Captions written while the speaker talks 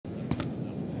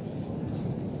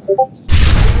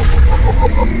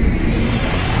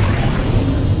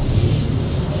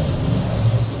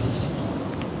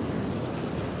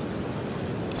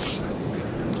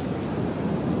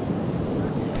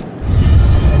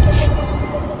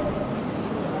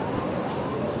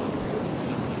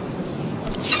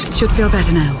Should feel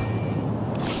better now.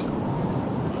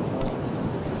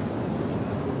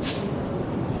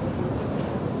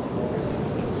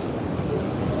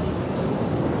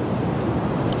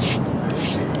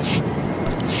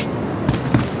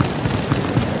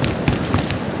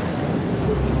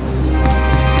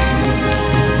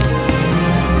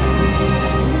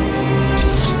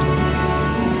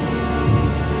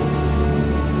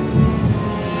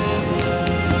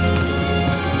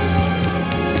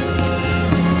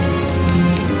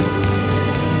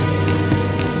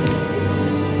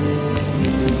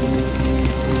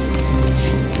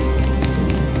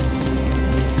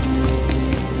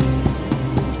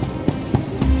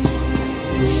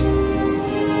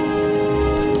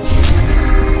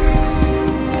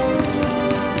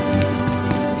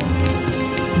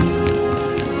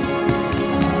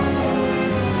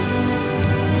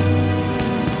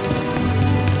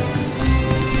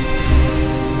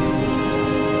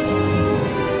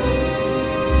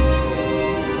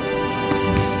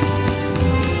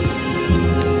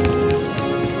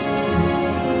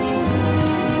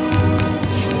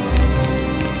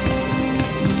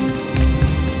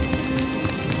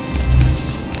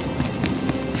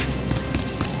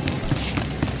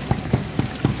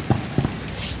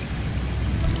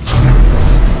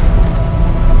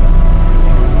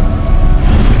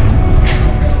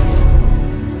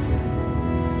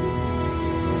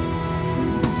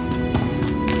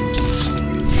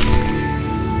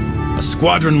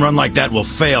 Squadron run like that will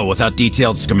fail without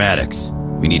detailed schematics.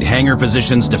 We need hangar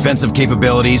positions, defensive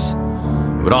capabilities.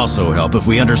 It would also help if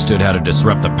we understood how to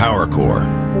disrupt the power core.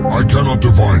 I cannot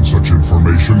divine such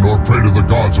information nor pray to the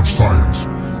gods of science.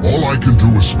 All I can do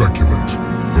is speculate.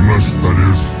 Unless, that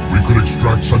is, we could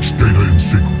extract such data in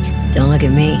secret. Don't look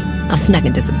at me. I've snuck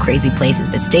into some crazy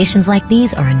places, but stations like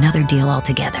these are another deal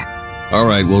altogether. All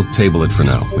right, we'll table it for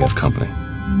now. We have company.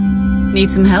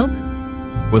 Need some help?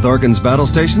 With Arkan's battle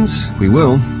stations, we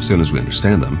will, as soon as we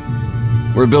understand them.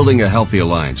 We're building a healthy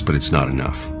alliance, but it's not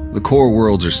enough. The core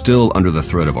worlds are still under the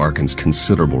threat of Arkan's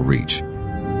considerable reach.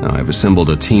 Now, I've assembled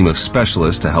a team of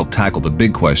specialists to help tackle the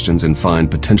big questions and find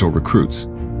potential recruits.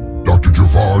 Dr.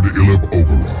 Javad Ilib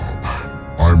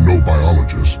Ogorab. I'm no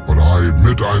biologist, but I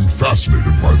admit I'm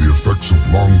fascinated by the effects of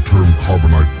long-term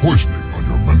carbonite poisoning on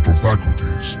your mental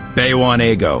faculties. Baywan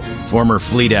Ego, former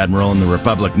fleet admiral in the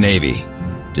Republic Navy.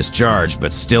 Discharged,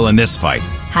 but still in this fight.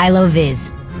 Hilo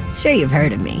Viz. Sure you've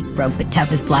heard of me. Broke the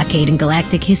toughest blockade in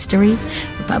galactic history.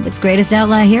 Republic's greatest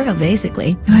outlaw hero,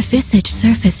 basically. Your visage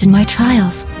surfaced in my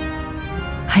trials.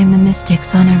 I am the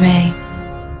Mystic's on array.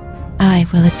 I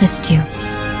will assist you.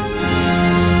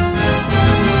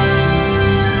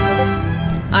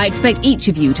 I expect each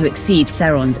of you to exceed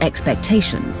Theron's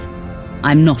expectations.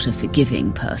 I'm not a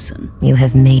forgiving person. You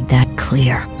have made that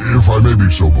clear. If I may be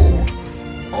so bold,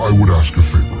 I would ask a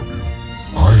favor of you.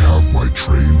 I have my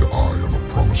trained eye on a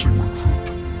promising recruit.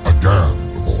 A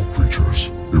damned of all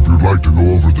creatures. If you'd like to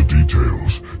go over the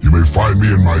details, you may find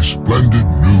me in my splendid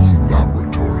new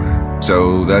laboratory.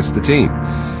 So that's the team.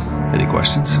 Any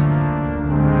questions?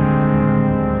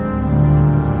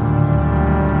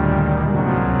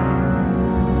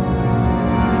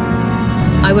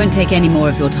 I won't take any more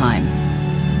of your time.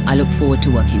 I look forward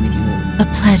to working with you all. A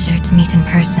pleasure to meet in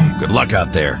person. Good luck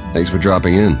out there. Thanks for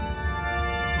dropping in.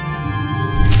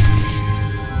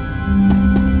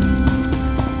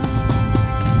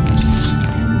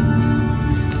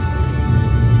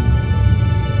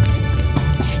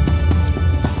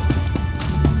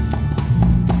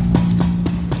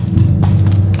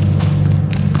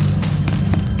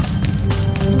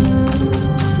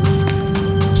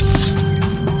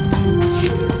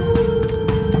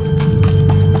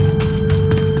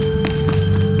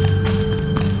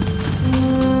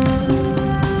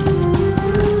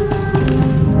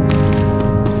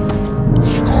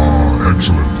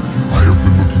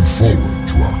 Forward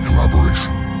to our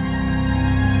collaboration.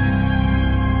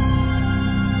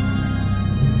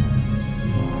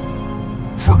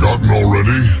 Forgotten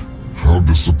already? How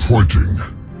disappointing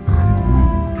and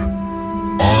rude.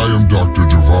 I am Dr.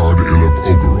 Javad Ilib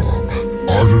Ogorab,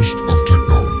 artist of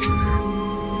technology.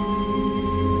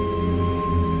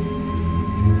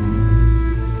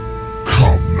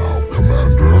 Come now,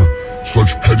 Commander.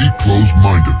 Such petty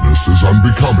closed-mindedness is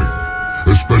unbecoming.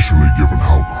 Especially given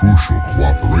how crucial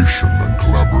cooperation and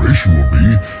collaboration will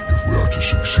be if we are to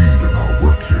succeed in our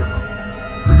work here.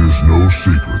 It is no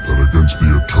secret that against the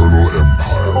Eternal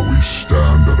Empire we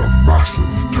stand at a massive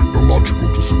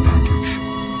technological disadvantage.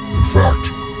 In fact,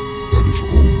 that is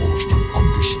almost an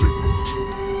understatement.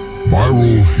 My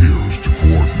role here is to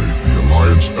coordinate the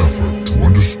Alliance effort to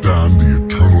understand the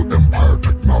Eternal Empire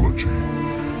technology,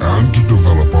 and to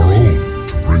develop our own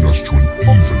to bring us to an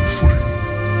even footing.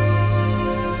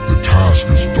 The task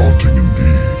is daunting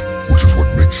indeed, which is what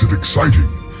makes it exciting.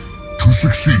 To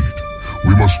succeed,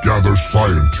 we must gather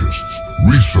scientists,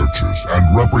 researchers,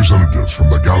 and representatives from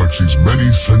the galaxy's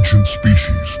many sentient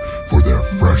species for their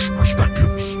fresh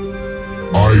perspectives.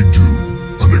 I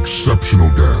do, an exceptional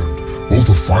Gand, both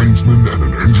a findsman and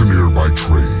an engineer by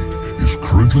trade, is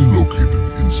currently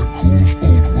located in Zakuul's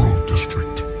Old World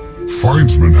district.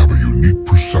 Findsmen have a unique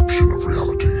perception of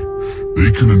reality. They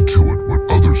can intuit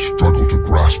what others struggle to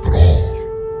grasp at all.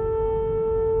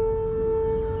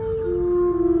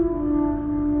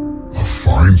 A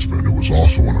findsman who is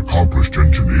also an accomplished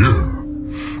engineer.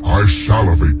 I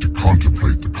salivate to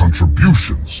contemplate the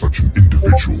contributions such an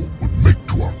individual would make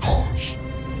to our cause.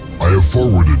 I have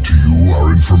forwarded to you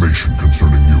our information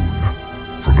concerning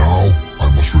Yoon. For now, I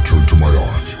must return to my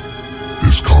art.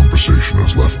 This conversation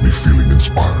has left me feeling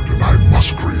inspired, and I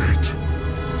must create.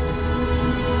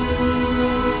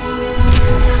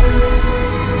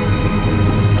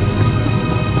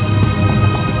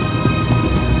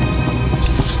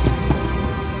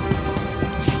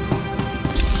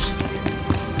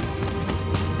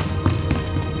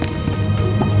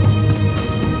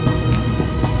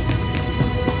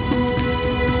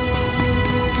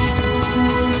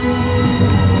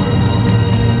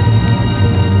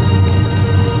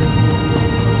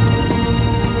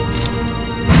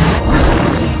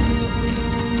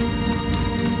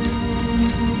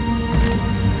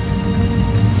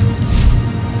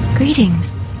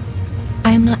 Greetings.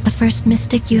 I am not the first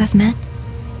mystic you have met.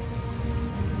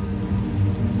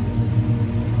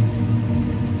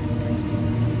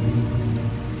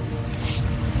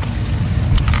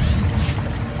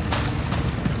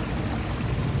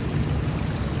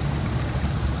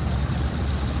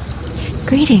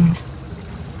 Greetings.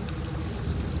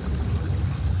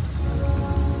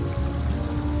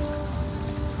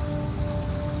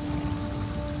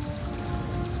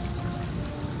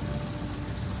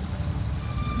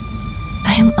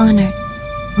 I am honored.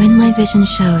 When my vision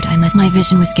showed, my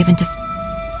vision was given to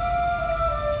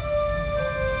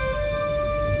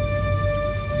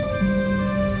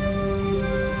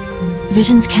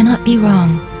Visions cannot be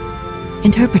wrong.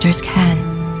 Interpreters can.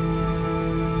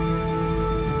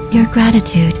 Your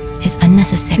gratitude is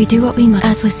unnecessary. We do what we must.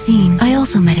 As was seen, I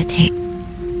also meditate.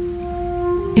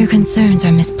 Your concerns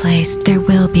are misplaced. There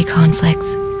will be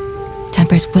conflicts.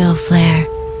 Tempers will flare.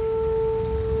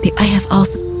 I have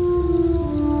also...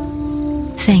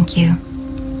 Thank you.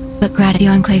 But the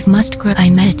Enclave must grow. I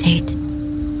meditate.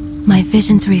 My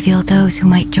visions reveal those who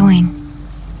might join.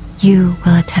 You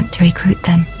will attempt to recruit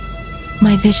them.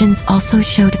 My visions also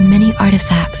showed many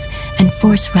artifacts and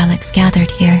force relics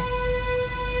gathered here.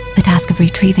 The task of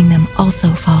retrieving them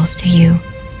also falls to you.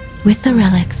 With the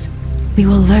relics, we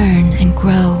will learn and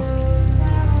grow.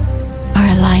 Our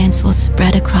alliance will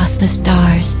spread across the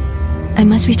stars. I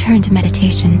must return to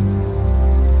meditation.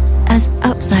 As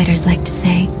outsiders like to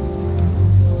say,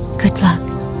 good luck.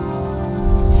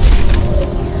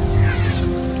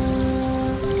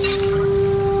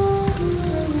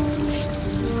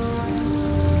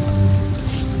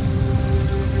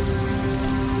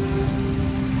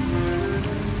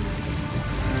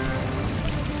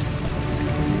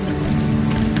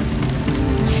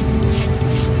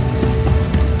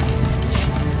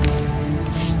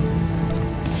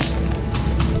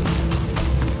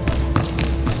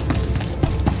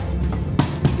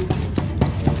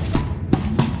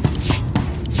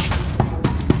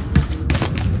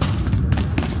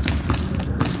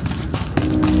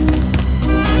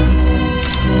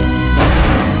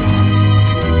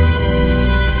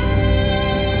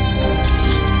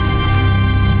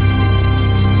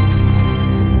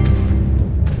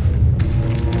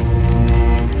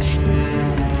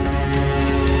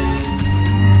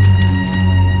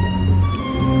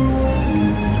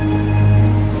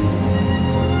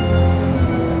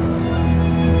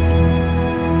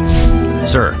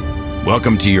 Sir,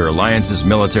 welcome to your Alliance's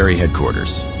military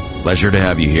headquarters. Pleasure to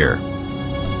have you here.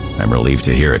 I'm relieved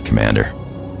to hear it, Commander.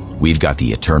 We've got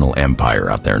the Eternal Empire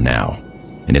out there now,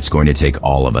 and it's going to take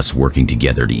all of us working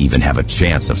together to even have a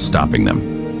chance of stopping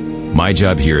them. My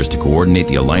job here is to coordinate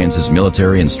the Alliance's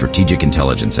military and strategic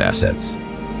intelligence assets.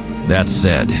 That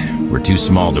said, we're too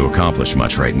small to accomplish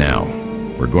much right now.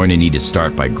 We're going to need to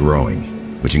start by growing,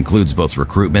 which includes both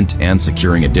recruitment and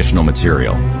securing additional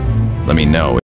material. Let me know